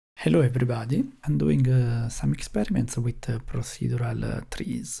Hello everybody, I'm doing some experiments with procedural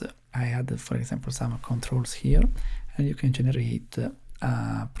trees. I added, for example, some controls here, and you can generate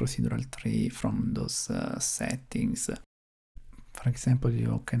a procedural tree from those settings. For example,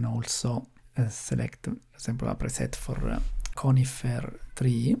 you can also select, for example, a preset for conifer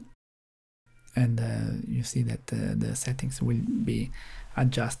tree, and you see that the settings will be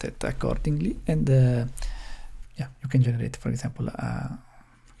adjusted accordingly, and yeah, you can generate, for example, a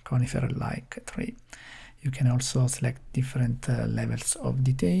conifer-like tree. You can also select different levels of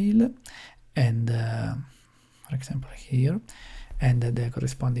detail, and for example here, and the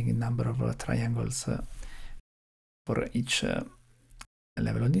corresponding number of triangles for each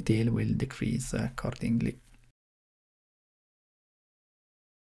level of detail will decrease accordingly.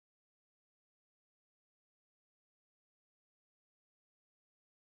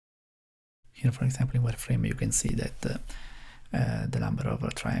 Here, for example, in wireframe, you can see that the number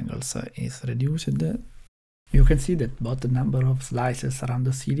of triangles is reduced. You can see that both the number of slices around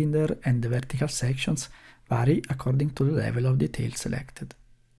the cylinder and the vertical sections vary according to the level of detail selected.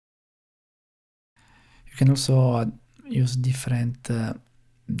 You can also use different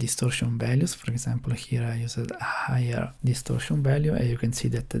distortion values. For example, here I use a higher distortion value, and you can see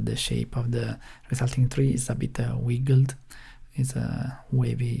that the shape of the resulting tree is a bit wiggled. It's a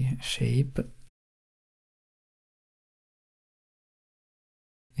wavy shape.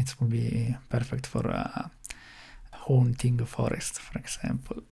 It will be perfect for a haunting forest, for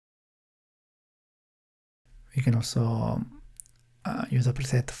example. We can also use a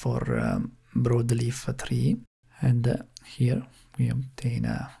preset for broadleaf tree, and here we obtain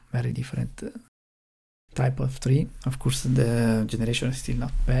a very different type of tree. Of course, the generation is still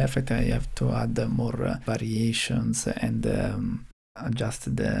not perfect. I have to add more variations and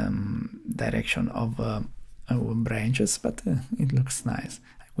adjust the direction of branches, but it looks nice.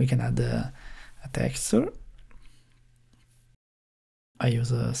 We can add a texture. I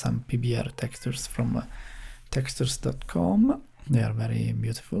use some PBR textures from textures.com. They are very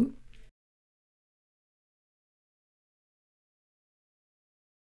beautiful.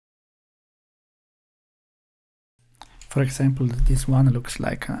 For example, this one looks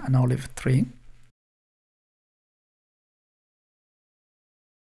like an olive tree.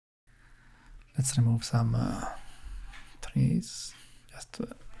 Let's remove some trees just to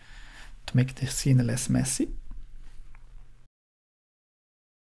make the scene less messy.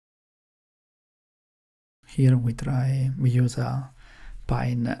 Here we use a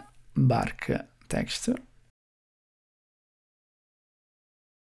pine bark texture.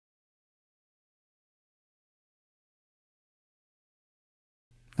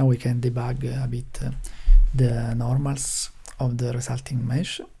 Now we can debug a bit the normals of the resulting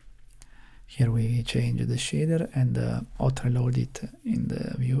mesh. Here we change the shader and auto-reload it in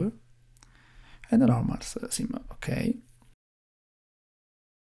the viewer, and the normals seem okay.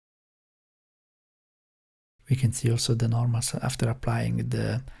 We can see also the normals after applying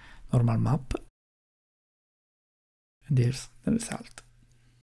the normal map. And there's the result.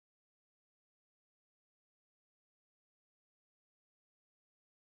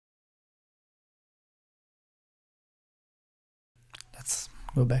 Let's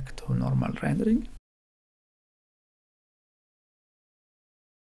go back to normal rendering.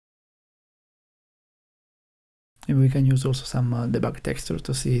 And we can use also some debug texture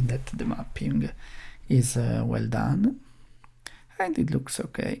to see that the mapping is well done, and it looks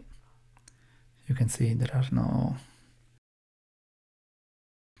okay. You can see there are no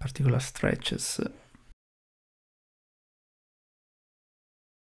particular stretches.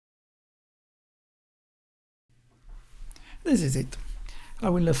 This is it. I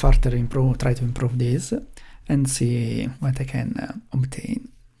will further try to improve this and see what I can obtain.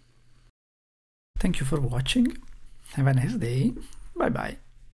 Thank you for watching. Have a nice day. Bye bye.